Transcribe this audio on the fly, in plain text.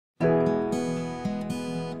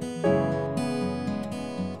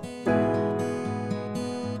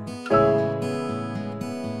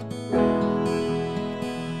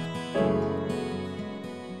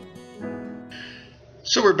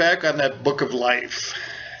So we're back on that book of life.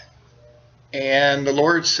 And the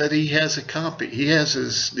Lord said he has a copy. He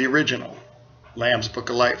has the original, Lamb's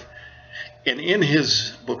Book of Life. And in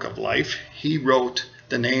his book of life, he wrote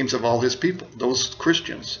the names of all his people, those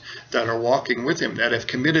Christians that are walking with him, that have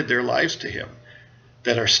committed their lives to him,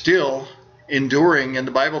 that are still enduring. And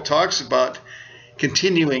the Bible talks about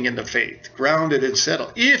continuing in the faith, grounded and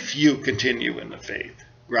settled. If you continue in the faith,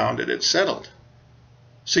 grounded and settled.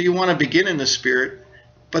 So you want to begin in the Spirit,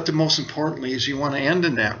 but the most importantly is you want to end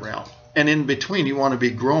in that realm. And in between, you want to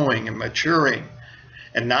be growing and maturing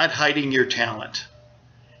and not hiding your talent.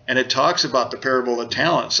 And it talks about the parable of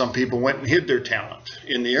talent. Some people went and hid their talent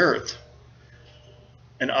in the earth.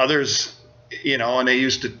 And others, and they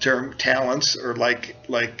used the term talents, or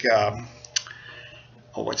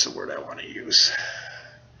what's the word I want to use?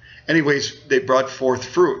 Anyways, they brought forth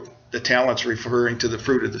fruit. The talents referring to the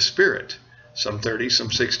fruit of the Spirit. Some 30,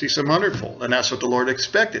 some 60, some 100-fold. And that's what the Lord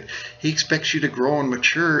expected. He expects you to grow and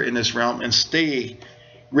mature in this realm and stay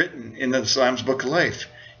written in the Lamb's Book of Life.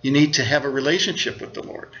 You need to have a relationship with the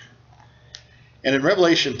Lord. And in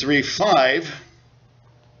Revelation 3:5,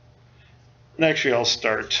 and actually I'll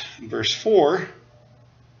start in verse 4.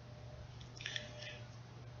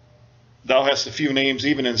 Thou hast a few names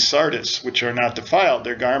even in Sardis, which are not defiled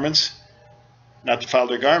their garments,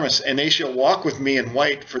 and they shall walk with me in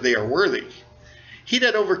white, for they are worthy. He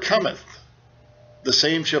that overcometh, the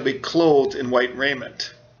same shall be clothed in white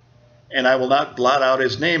raiment. And I will not blot out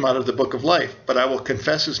his name out of the book of life, but I will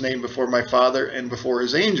confess his name before my Father and before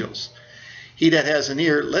his angels. He that has an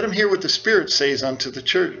ear, let him hear what the Spirit says unto the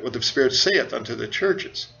church, what the Spirit saith unto the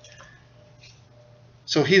churches.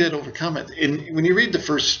 So he that overcometh. And when you read the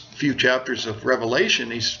first few chapters of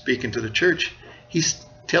Revelation, he's speaking to the church. He's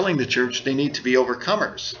telling the church they need to be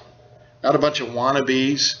overcomers, not a bunch of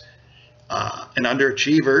wannabes and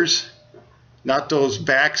underachievers. Not those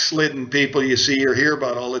backslidden people you see or hear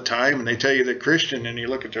about all the time, and they tell you they're Christian, and you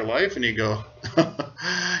look at their life and you go,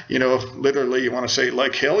 literally you want to say,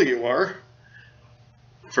 like hell you are,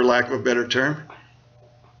 for lack of a better term.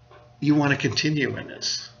 You want to continue in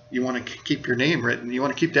this. You want to keep your name written. You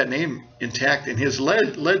want to keep that name intact in his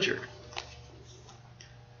ledger.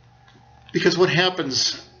 Because what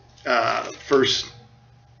happens, 1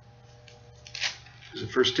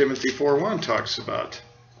 Timothy 4:1 talks about,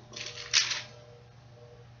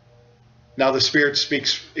 now the Spirit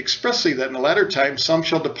speaks expressly that in the latter times some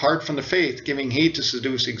shall depart from the faith, giving heed to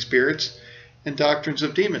seducing spirits and doctrines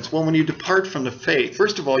of demons. Well, when you depart from the faith,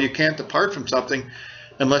 first of all, you can't depart from something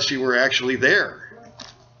unless you were actually there.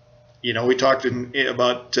 We talked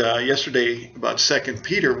about yesterday about 2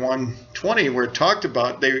 Peter 1:20, where it talked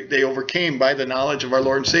about they overcame by the knowledge of our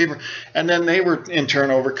Lord and Savior, and then they were in turn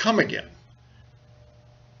overcome again.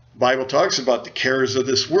 The Bible talks about the cares of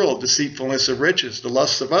this world, deceitfulness of riches, the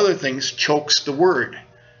lusts of other things chokes the word.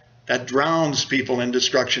 That drowns people in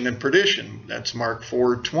destruction and perdition. That's Mark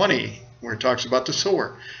 4:20, where it talks about the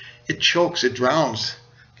sower. It chokes, it drowns.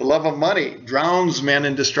 The love of money drowns men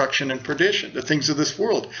in destruction and perdition. The things of this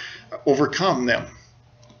world overcome them.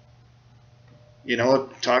 It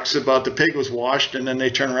talks about the pig was washed and then they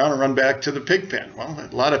turn around and run back to the pig pen. Well,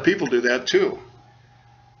 a lot of people do that too.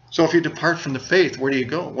 So if you depart from the faith, where do you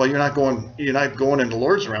go? Well, you're not going in the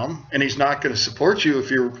Lord's realm, and he's not going to support you if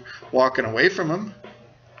you're walking away from him.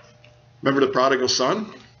 Remember the prodigal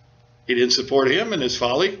son? He didn't support him in his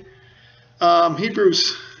folly.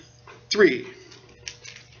 Hebrews 3.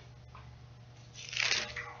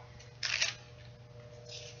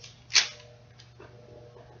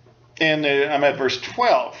 And I'm at verse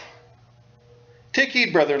 12. Take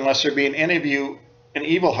heed, brethren, lest there be in any of you an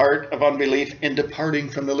evil heart of unbelief in departing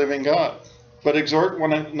from the living God. But exhort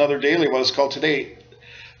one another daily, what is called today,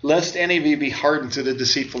 lest any of you be hardened to the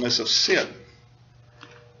deceitfulness of sin.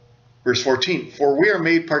 Verse 14, for we are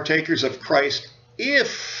made partakers of Christ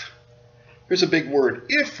if, here's a big word,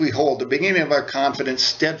 if we hold the beginning of our confidence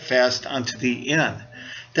steadfast unto the end.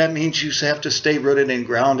 That means you have to stay rooted and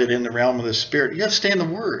grounded in the realm of the Spirit. You have to stay in the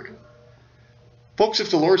Word. Folks,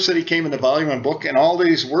 if the Lord said he came in the volume and book and all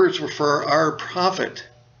these words were for our profit,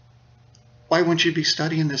 why wouldn't you be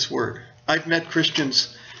studying this Word? I've met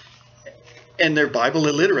Christians and they're Bible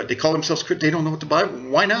illiterate. They call themselves Christians. They don't know what the Bible,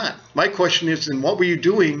 why not? My question is, then what were you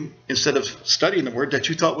doing instead of studying the Word that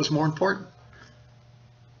you thought was more important?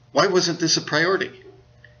 Why wasn't this a priority?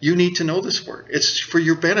 You need to know this Word. It's for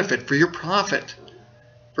your benefit, for your profit,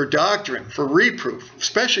 for doctrine, for reproof,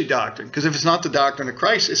 especially doctrine, because if it's not the doctrine of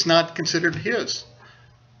Christ, it's not considered his.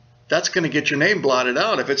 That's going to get your name blotted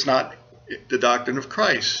out if it's not the doctrine of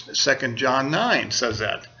Christ. 2 John 9 says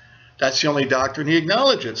that. That's the only doctrine he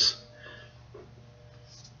acknowledges.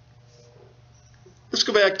 Let's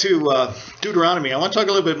go back to Deuteronomy. I want to talk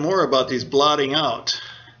a little bit more about these blotting out.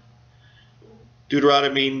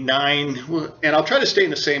 Deuteronomy 9, and I'll try to stay in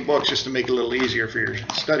the same book just to make it a little easier for your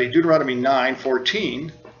study. Deuteronomy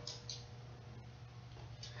 9:14.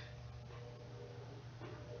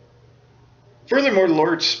 Furthermore, the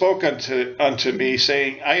Lord spoke unto me,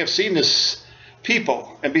 saying, I have seen this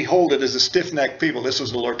people, and behold, it is a stiff-necked people. This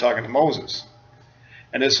was the Lord talking to Moses.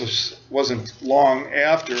 And this wasn't long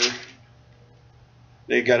after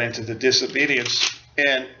they got into the disobedience.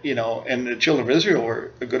 And, and the children of Israel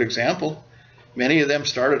were a good example. Many of them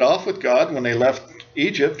started off with God when they left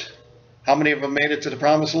Egypt. How many of them made it to the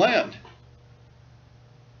promised land?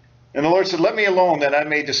 And the Lord said, let me alone, that I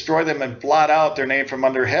may destroy them and blot out their name from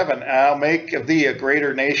under heaven. And I'll make of thee a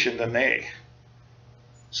greater nation than they.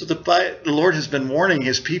 So the Lord has been warning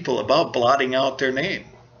his people about blotting out their name.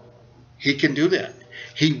 He can do that.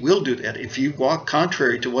 He will do that if you walk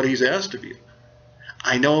contrary to what he's asked of you.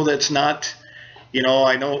 I know that's not,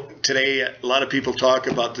 I know today a lot of people talk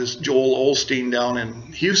about this Joel Osteen down in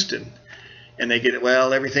Houston. And they get,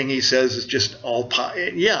 well, everything he says is just all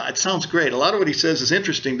yeah, it sounds great. A lot of what he says is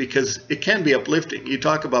interesting because it can be uplifting. You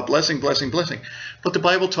talk about blessing, blessing, blessing. But the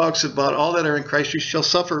Bible talks about all that are in Christ Jesus shall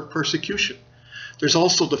suffer persecution. There's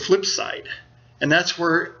also the flip side. And that's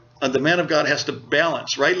where the man of God has to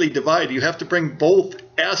balance, rightly divide. You have to bring both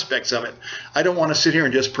aspects of it. I don't want to sit here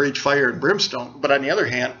and just preach fire and brimstone. But on the other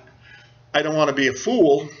hand, I don't want to be a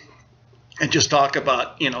fool and just talk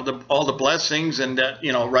about, all the blessings and that,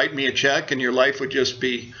 write me a check and your life would just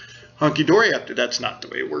be hunky-dory after. That's not the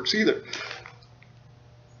way it works either.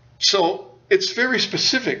 So it's very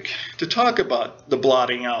specific to talk about the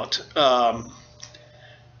blotting out.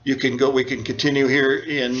 We can continue here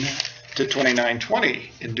to 29:20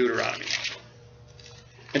 in Deuteronomy.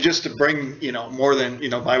 And just to bring, more than,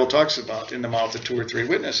 Bible talks about in the mouth of 2 or 3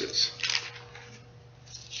 witnesses.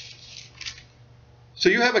 So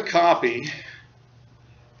you have a copy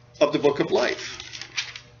of the book of life.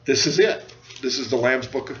 This is it. This is the Lamb's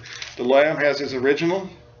book. The Lamb has his original.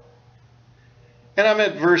 And I'm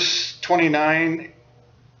at verse 29.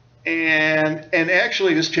 And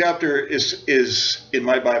actually this chapter is in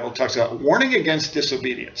my Bible, talks about warning against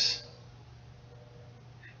disobedience.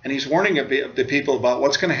 And he's warning the people about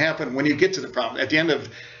what's going to happen when you get to the promise. At the end of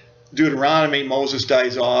Deuteronomy, Moses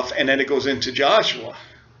dies off, and then it goes into Joshua.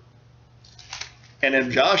 And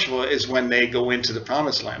in Joshua is when they go into the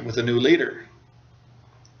promised land with a new leader.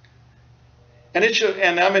 And I'm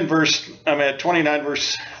at 29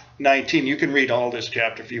 verse 19. You can read all this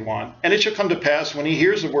chapter if you want. And it shall come to pass when he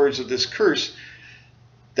hears the words of this curse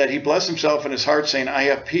that he bless himself in his heart, saying, I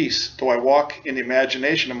have peace, though I walk in the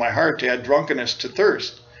imagination of my heart to add drunkenness to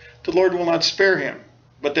thirst. The Lord will not spare him.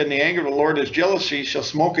 But then the anger of the Lord, his jealousy, shall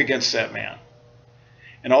smoke against that man.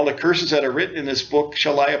 And all the curses that are written in this book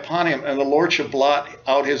shall lie upon him, and the Lord shall blot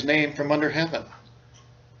out his name from under heaven.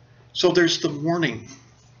 So there's the warning.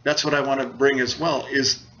 That's what I want to bring as well,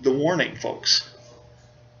 is the warning, folks.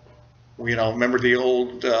 Remember the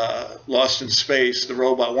old Lost in Space, the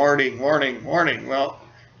robot, warning, warning, warning. Well,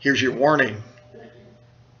 here's your warning.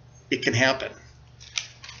 It can happen.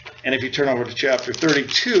 And if you turn over to chapter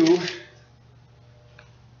 32,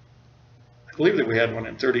 I believe that we had one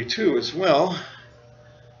in 32 as well.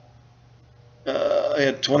 I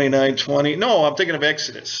had 29:20. No, I'm thinking of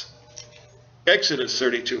Exodus. Exodus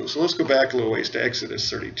 32. So let's go back a little ways to Exodus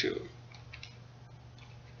 32.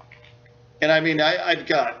 And I've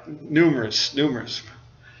got numerous.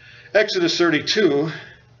 Exodus 32.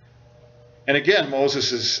 And again,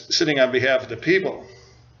 Moses is sitting on behalf of the people.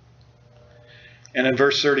 And in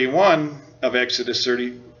verse 31 of Exodus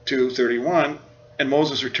 32:31, and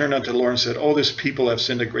Moses returned unto the Lord and said, oh, this people have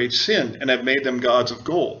sinned a great sin and have made them gods of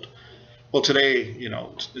gold. Well, today,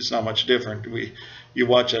 it's not much different. You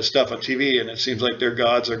watch that stuff on TV, and it seems like their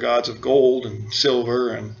gods are gods of gold and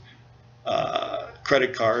silver and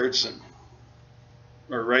credit cards,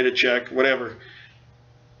 or write a check, whatever.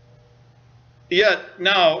 Yet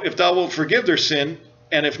now, if thou wilt forgive their sin,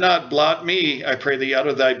 and if not, blot me, I pray thee, out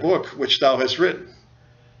of thy book which thou hast written.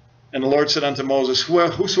 And the Lord said unto Moses,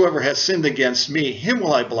 whosoever has sinned against me, him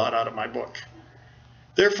will I blot out of my book.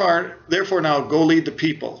 Therefore now go lead the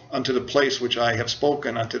people unto the place which I have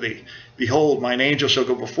spoken unto thee. Behold, mine angel shall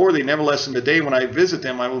go before thee. Nevertheless, in the day when I visit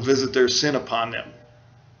them, I will visit their sin upon them.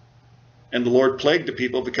 And the Lord plagued the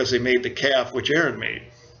people because they made the calf which Aaron made.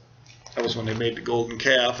 That was when they made the golden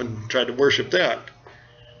calf and tried to worship that.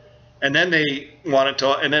 And then they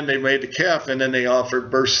made the calf, and then they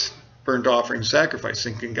offered burnt offering sacrifice,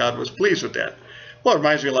 thinking God was pleased with that. Well, it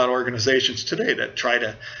reminds me of a lot of organizations today that try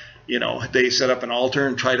to they set up an altar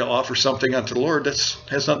and try to offer something unto the Lord. That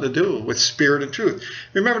has nothing to do with spirit and truth.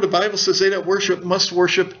 Remember, the Bible says they that worship must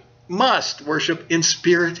worship in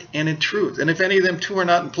spirit and in truth. And if any of them two are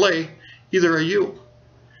not in play, either are you.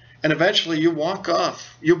 And eventually you walk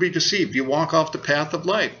off. You'll be deceived. You walk off the path of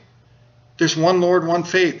life. There's one Lord, one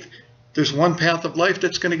faith. There's one path of life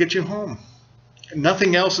that's going to get you home.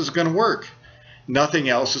 Nothing else is going to work. Nothing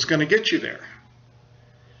else is going to get you there.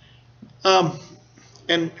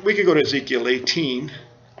 And we could go to Ezekiel 18.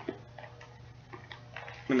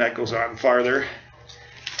 And that goes on farther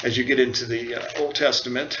as you get into the Old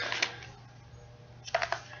Testament.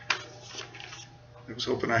 I was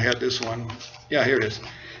hoping I had this one. Yeah, here it is.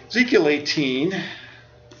 Ezekiel 18. And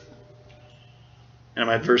I'm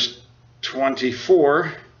at verse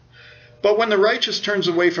 24. But when the righteous turns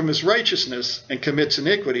away from his righteousness and commits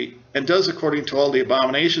iniquity and does according to all the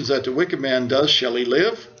abominations that the wicked man does, shall he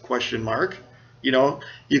live? Question mark.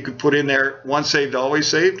 You could put in there, once saved, always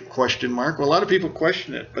saved? Question mark. Well, a lot of people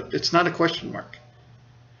question it, but it's not a question mark.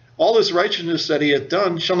 All his righteousness that he hath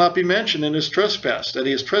done shall not be mentioned in his trespass, that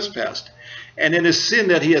he has trespassed. And in his sin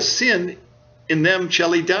that he has sinned, in them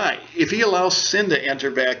shall he die. If he allows sin to enter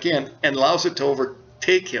back in and allows it to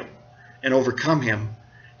overtake him and overcome him,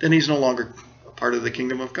 then he's no longer a part of the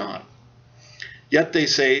kingdom of God. Yet they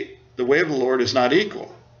say, the way of the Lord is not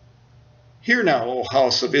equal. Hear now, O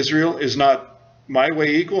house of Israel, is not my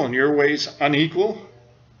way equal and your ways unequal?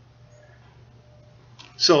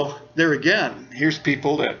 So there again, here's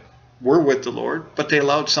people that were with the Lord, but they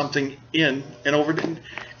allowed something in and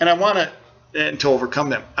I want to overcome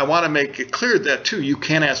them. I want to make it clear that too, you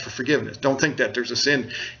can't ask for forgiveness. Don't think that there's a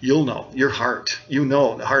sin. You'll know, your heart,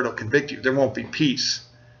 the heart will convict you. There won't be peace.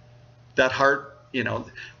 That heart,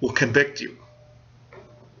 will convict you.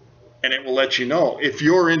 And it will let you know. If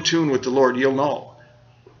you're in tune with the Lord, you'll know.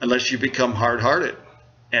 Unless you become hard-hearted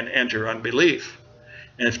and enter unbelief.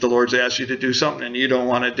 And if the Lord's asked you to do something and you don't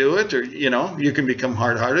want to do it, or, you can become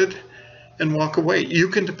hard-hearted and walk away. You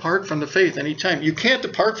can depart from the faith anytime. You can't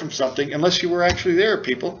depart from something unless you were actually there,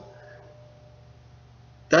 people.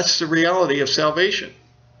 That's the reality of salvation.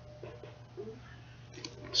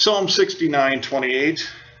 Psalm 69:28.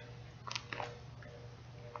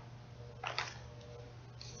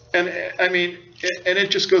 And it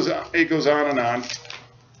just goes on. It goes on and on.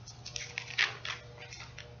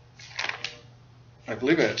 I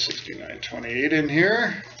believe I had 69:28 in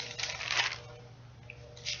here.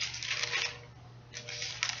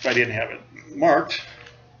 If I didn't have it marked.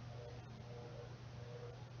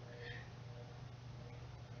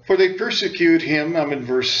 For they persecute him, I'm in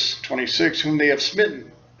verse 26, whom they have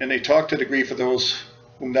smitten, and they talk to the grief of those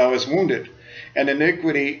whom thou hast wounded. And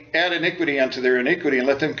iniquity, add iniquity unto their iniquity, and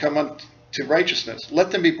let them come unto righteousness.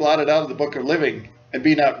 Let them be blotted out of the book of living, and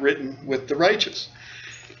be not written with the righteous.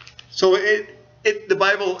 So the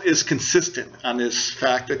Bible is consistent on this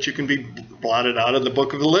fact that you can be blotted out of the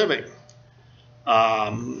book of the living.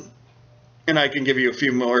 And I can give you a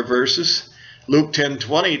few more verses. Luke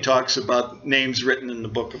 10:20 talks about names written in the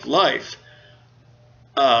book of life.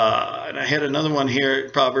 And I had another one here,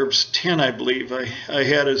 Proverbs 10, I believe. I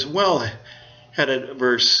had as well. Had a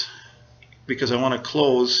verse because I want to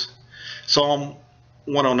close. Psalm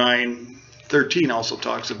 109:13 also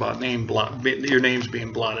talks about your names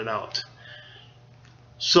being blotted out.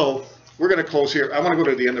 So we're going to close here. I want to go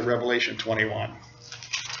to the end of Revelation 21.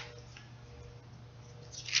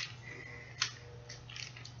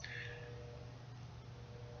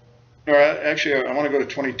 Or actually, I want to go to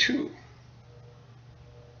 22.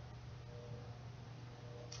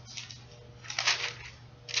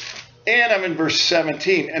 And I'm in verse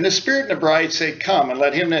 17. And the Spirit and the bride say, come, and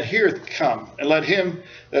let him that heareth come, and let him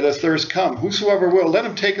that hath thirst come. Whosoever will, let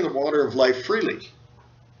him take of the water of life freely.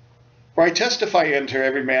 For I testify unto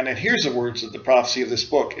every man that hears the words of the prophecy of this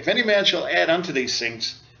book. If any man shall add unto these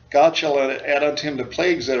things, God shall add unto him the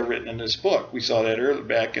plagues that are written in this book. We saw that earlier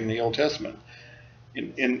back in the Old Testament,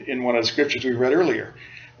 in one of the scriptures we read earlier.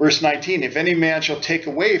 Verse 19, if any man shall take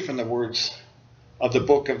away from the words of the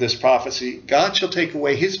book of this prophecy, God shall take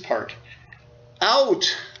away his part out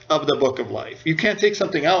of the book of life. You can't take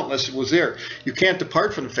something out unless it was there. You can't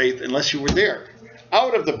depart from the faith unless you were there.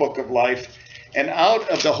 Out of the book of life, and out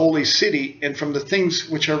of the holy city, and from the things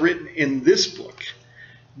which are written in this book.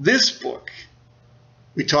 This book.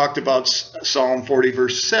 We talked about Psalm 40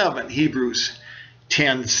 verse 7, Hebrews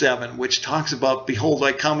 10:7, which talks about, behold,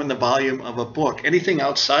 I come in the volume of a book. Anything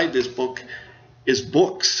outside this book is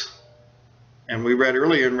books. And we read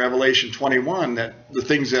earlier in Revelation 21 that the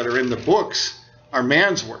things that are in the books are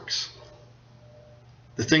man's works.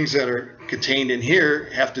 The things that are contained in here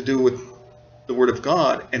have to do with the Word of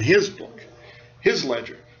God and his book, his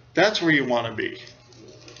ledger. That's where you want to be.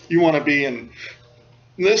 You want to be in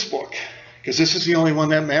this book, because this is the only one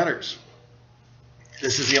that matters.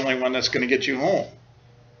 This is the only one that's going to get you home.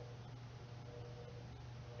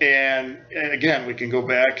 And again, we can go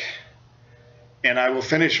back, and I will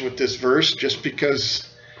finish with this verse just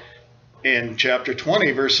because in chapter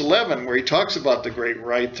 20, verse 11, where he talks about the great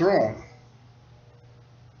white throne.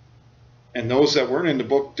 And those that weren't in the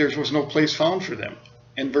book, there was no place found for them.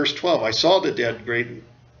 In verse 12, I saw the dead, great,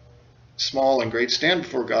 small, and great, stand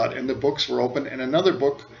before God, and the books were opened, and another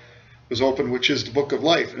book was opened, which is the book of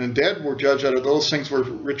life. And the dead were judged out of those things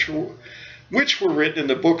which were written in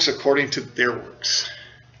the books according to their works.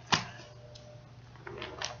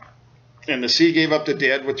 And the sea gave up the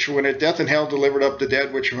dead which were in it. Death and hell delivered up the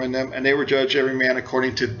dead which were in them, and they were judged every man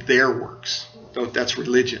according to their works. So that's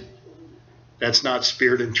religion. That's not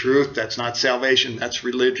spirit and truth. That's not salvation. That's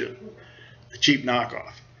religion. The cheap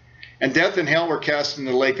knockoff. And death and hell were cast in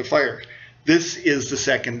the lake of fire. This is the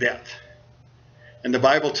second death. And the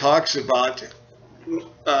Bible talks about,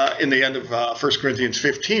 in the end of 1 Corinthians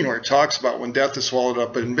 15, where it talks about when death is swallowed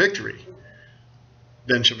up in victory,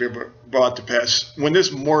 then shall be brought to pass.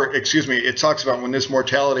 It talks about when this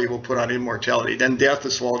mortality will put on immortality. Then death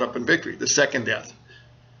is swallowed up in victory, the second death.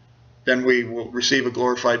 Then we will receive a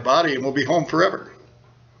glorified body and we'll be home forever.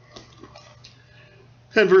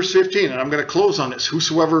 And verse 15, and I'm going to close on this.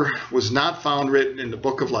 Whosoever was not found written in the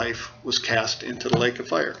book of life was cast into the lake of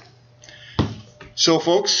fire. So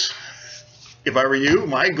folks, if I were you,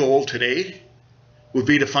 my goal today would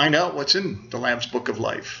be to find out what's in the Lamb's book of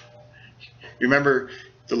life. Remember,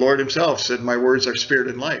 the Lord himself said, my words are spirit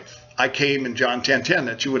and life. I came in John 10:10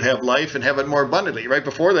 that you would have life and have it more abundantly. Right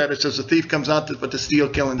before that, it says the thief comes out but to steal,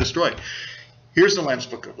 kill, and destroy. Here's the Lamb's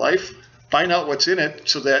book of life. Find out what's in it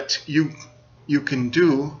so that you can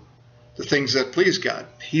do the things that please God.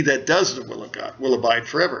 He that does the will of God will abide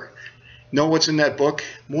forever. Know what's in that book.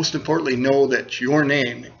 Most importantly, know that your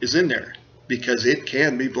name is in there, because it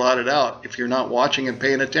can be blotted out if you're not watching and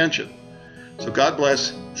paying attention. So God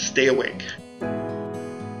bless. Stay awake.